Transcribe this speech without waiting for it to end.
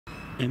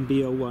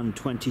MBO1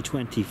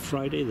 2020,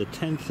 Friday the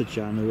 10th of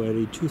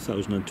January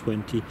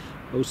 2020,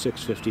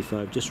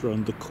 06:55, just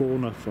round the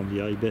corner from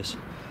the Ibis,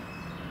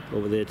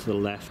 over there to the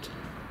left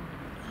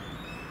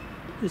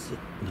is the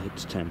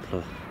Knights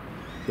Templar,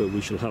 where we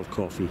shall have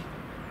coffee.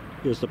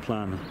 Here's the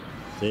plan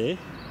there,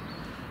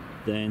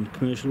 then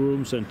commercial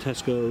rooms, then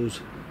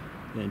Tesco's,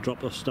 then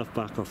drop our stuff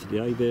back off at the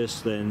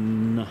Ibis,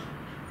 then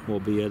Moor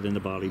Beer, then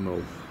the Barley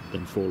Mow,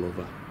 then fall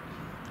over.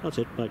 That's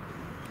it, bye.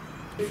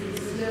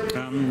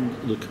 And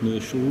the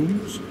commercial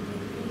rooms,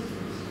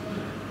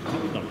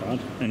 not bad.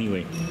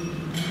 Anyway,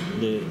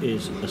 there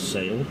is a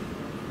sale,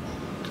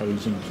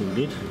 curries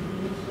included,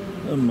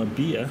 and my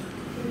beer,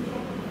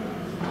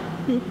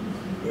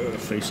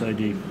 Face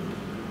ID,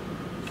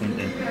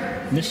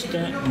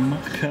 Mr.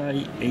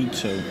 Mackay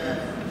 80,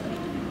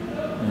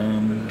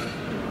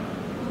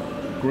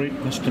 Great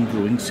Western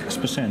Brewing,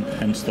 6%,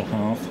 hence the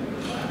half,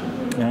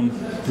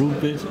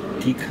 brewed with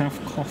decaf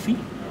coffee.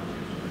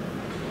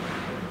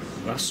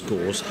 That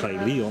scores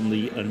highly on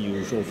the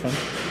unusual front.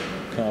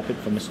 Carpet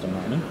for Mr.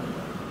 Manning.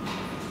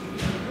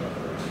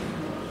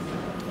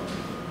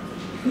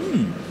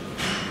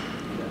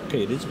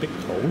 Okay, it is a bit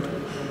cold.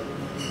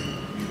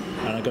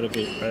 And I got a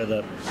big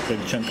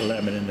chunk of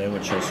lemon in there,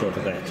 which I sort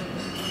of ate.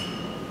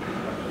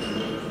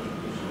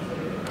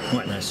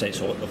 When I say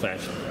sort of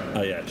ate,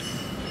 I ate.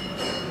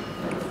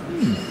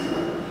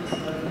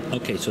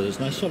 Okay, so there's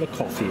nice sort of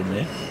coffee in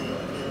there.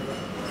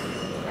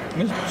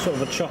 It's sort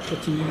of a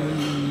chocolatey,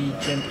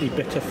 gently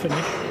bitter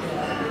finish.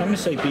 I'm going to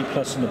say B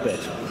plus and a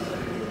bit.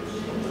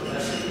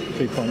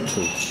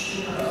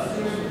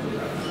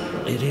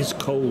 3.2. It is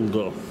cold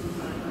though.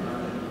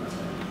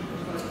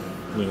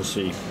 We'll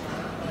see.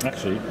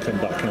 Actually, come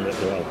back in a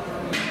little while.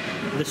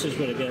 This is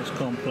where it gets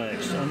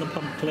complex. On the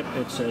pump clip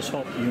it says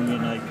Hop Union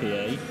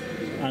IPA,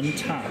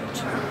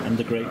 Untapped, and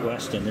the Great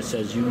Western it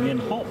says Union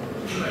Hop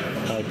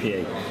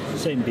IPA.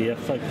 Same beer,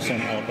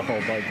 5%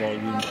 alcohol by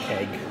volume,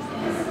 keg.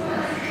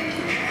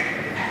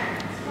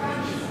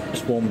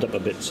 It's warmed up a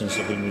bit since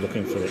I've been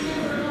looking for it.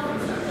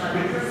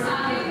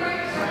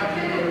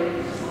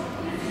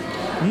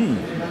 Ooh,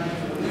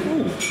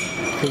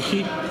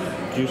 cookie,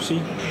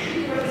 juicy,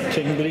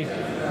 tingly.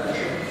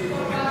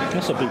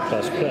 That's a B++,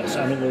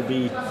 and it will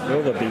be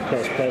over B++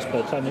 by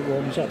the time it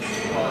warms up.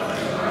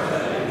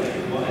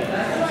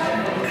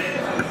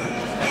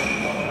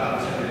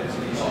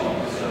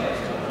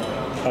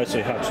 I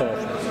say hats off.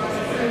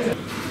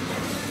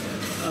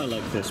 I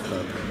like this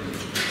pub.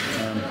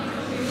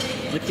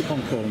 They keep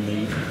on calling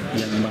me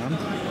young man,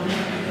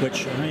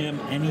 which I am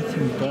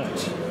anything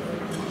but.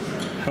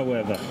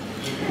 However,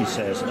 he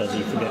says as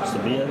he forgets the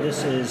beer,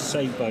 this is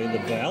Saved by the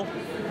Bell.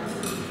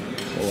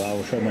 Oh,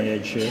 I'll show my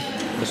age here.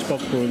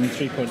 Bespoke brewing,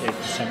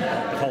 3.8%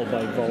 alcohol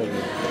by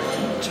volume.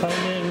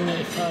 Timing,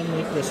 if I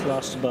make this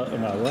last about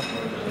an hour,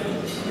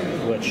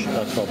 which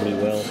I probably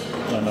will,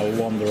 then I'll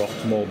wander off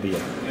to Moor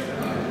Beer.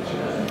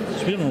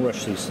 So we don't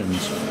rush these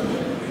things.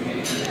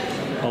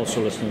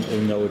 Also listening to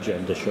the No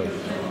Agenda show.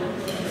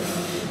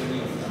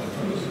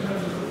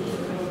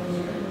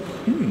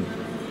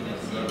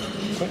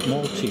 Quite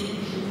malty.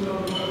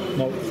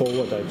 Malt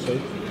forward, I'd say.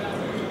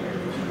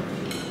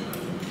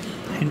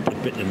 Hint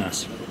of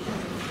bitterness.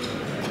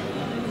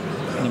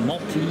 And a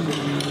malty,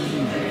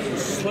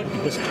 slightly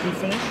biscuity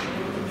finish.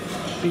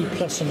 B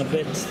plus and a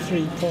bit,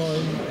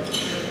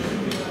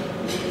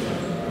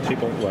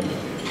 3.1.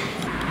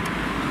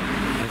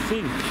 I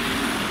think,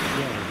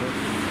 yeah,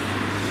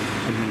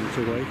 a minute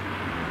away.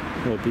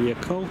 Moor Beer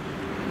Co.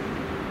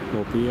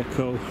 Moor Beer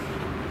Co.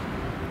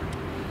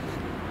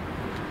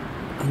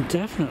 And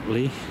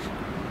definitely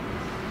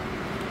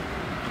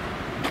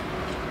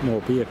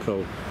Moor Beer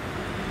Co. I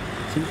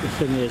think the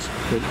thing is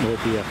with Moor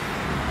Beer,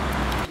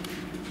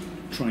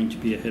 trying to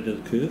be ahead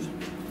of the curve.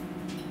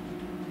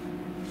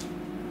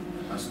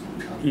 That's not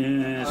coming.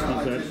 Yeah, it's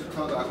not bad.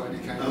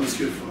 I was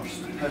here first.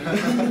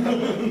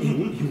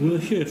 You were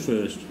here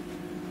first.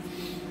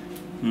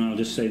 And I'll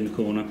just stay in the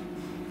corner.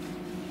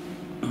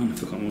 Oh, I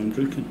forgot what I'm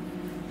drinking.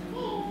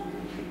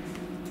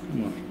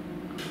 Come on.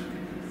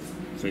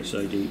 Face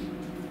ID.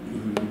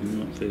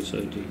 Not Face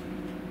ID.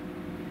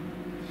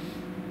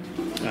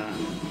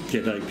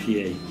 Jet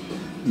IPA.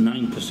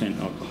 9%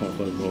 alcohol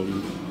by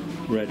volume.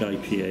 Red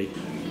IPA.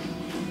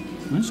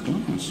 Nice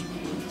glass.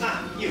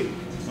 You.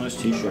 Nice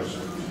t-shirt.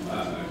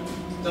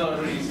 No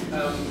worries. Do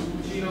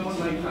you know what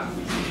my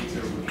platform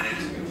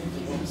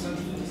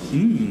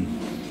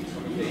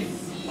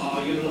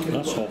is?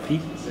 That's hoppy.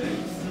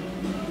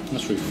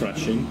 That's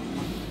refreshing.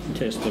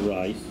 Taste the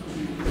rye.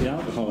 The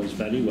alcohol is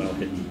very well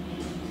hidden.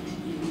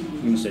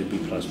 I'm going to say B++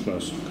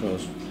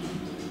 because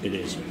it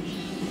is.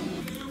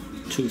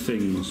 Two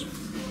things.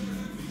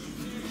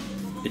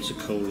 It's a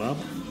collab.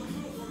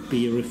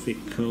 Beerific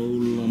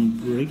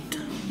Collaborate.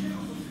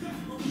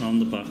 On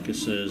the back it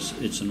says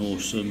it's an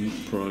awesome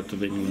product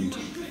of England.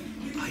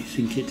 I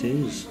think it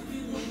is.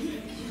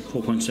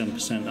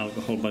 4.7%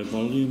 alcohol by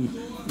volume.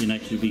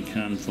 United we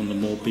can from the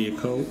Moor Beer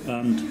Co.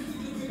 and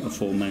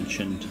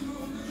aforementioned.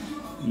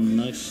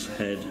 Nice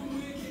head.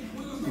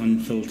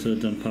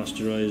 Unfiltered and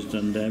pasteurized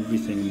and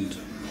everything.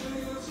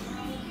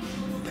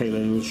 Pale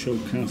Ale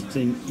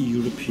showcasing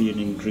European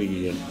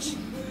ingredients.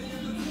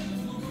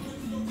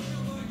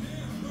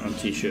 And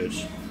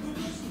t-shirts.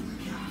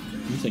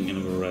 I'm thinking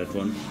of a red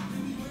one.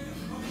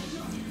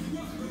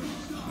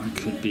 I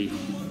could be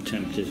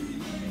tempted.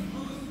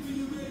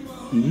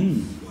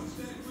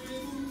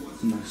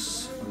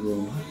 Nice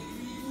aroma.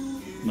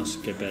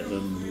 Must get better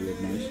than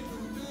wood nice.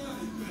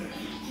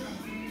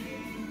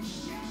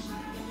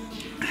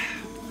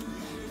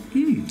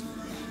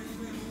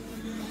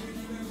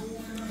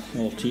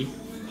 Malty,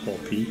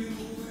 hoppy,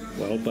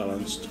 well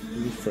balanced,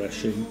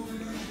 refreshing.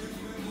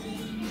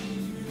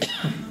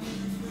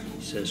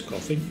 He says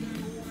coffee.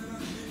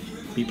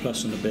 B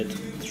plus and a bit,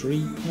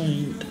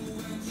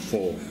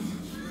 3.4.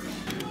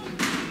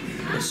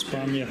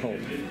 Espana hop,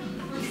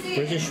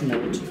 British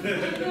malt,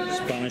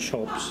 Spanish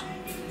hops,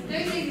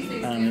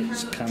 and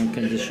it's can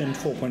conditioned,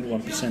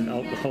 4.1%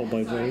 alcohol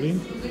by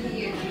volume.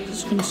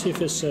 Just going to see if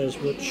it says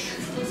which.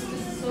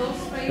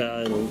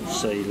 I'll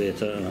say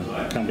later,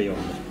 can be on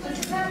it.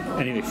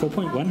 Anyway,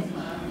 4.1,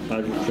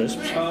 Barley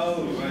crisps.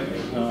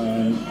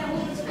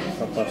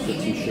 That's the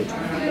t-shirt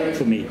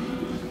for me.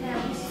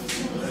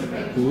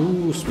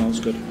 Ooh, smells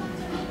good.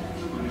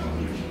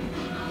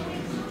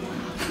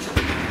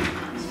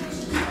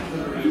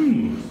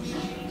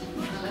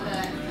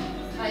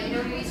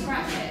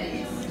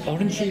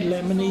 Orangey,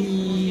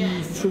 lemony,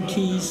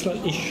 fruity,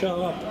 slightly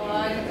sharp.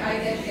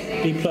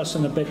 B plus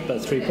and a bit,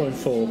 but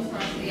 3.4.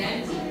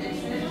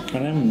 I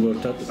haven't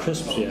worked out the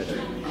crisps yet.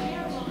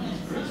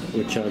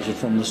 We're charging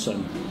from the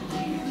sun.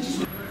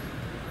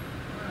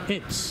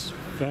 It's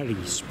very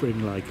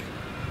spring-like.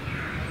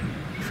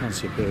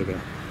 Fancy a burger.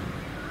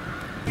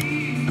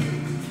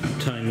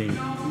 Timing.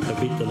 I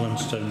beat the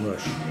lunchtime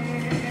rush.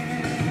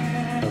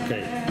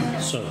 Okay,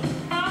 so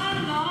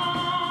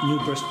New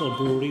Bristol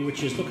Brewery,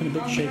 which is looking a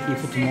bit shaky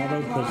for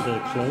tomorrow because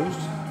they're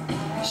closed.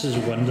 This is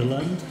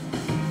Wonderland.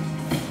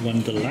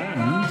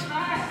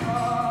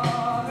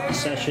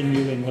 Session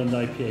New England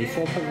IPA,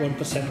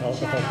 4.1%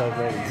 alcohol by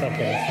volume. Thank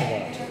you for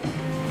that.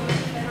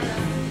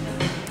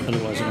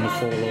 Otherwise I'm going to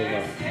fall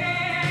over.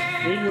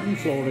 Green wooden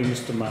flooring,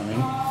 Mr.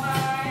 Manning.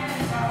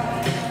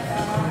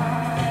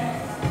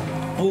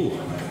 Oh,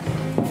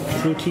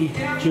 fruity,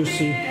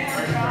 juicy,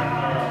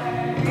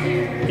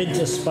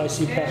 into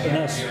spicy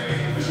pepperness,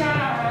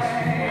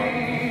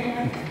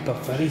 but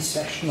very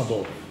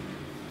sessionable.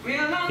 B++.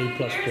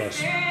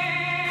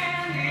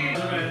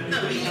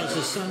 As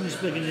the sun's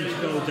beginning to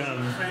go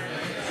down,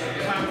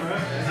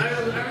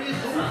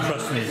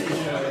 trust me,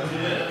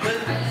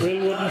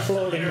 real wooden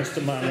flooring,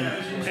 Mr. Manning.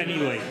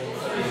 Anyway,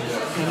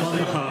 I'm on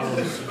the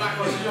Harms.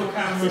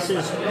 This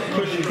is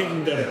Kush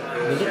Kingdom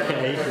with a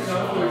K,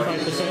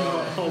 5%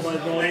 alcohol by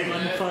volume,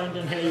 unfined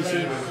and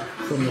hazy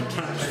from the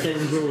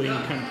Tapstone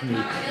Brewing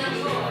Company.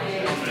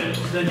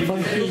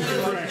 Funky,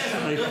 fresh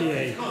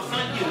IPA.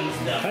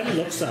 Kind of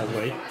looks that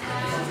way.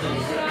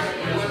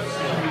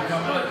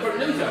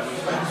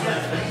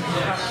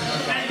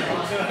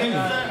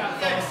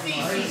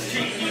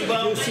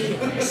 Juicy,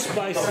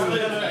 spicy,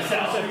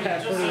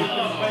 peppery,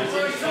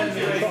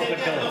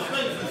 tropical.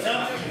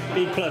 B++.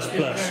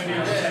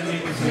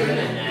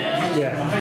 Yeah.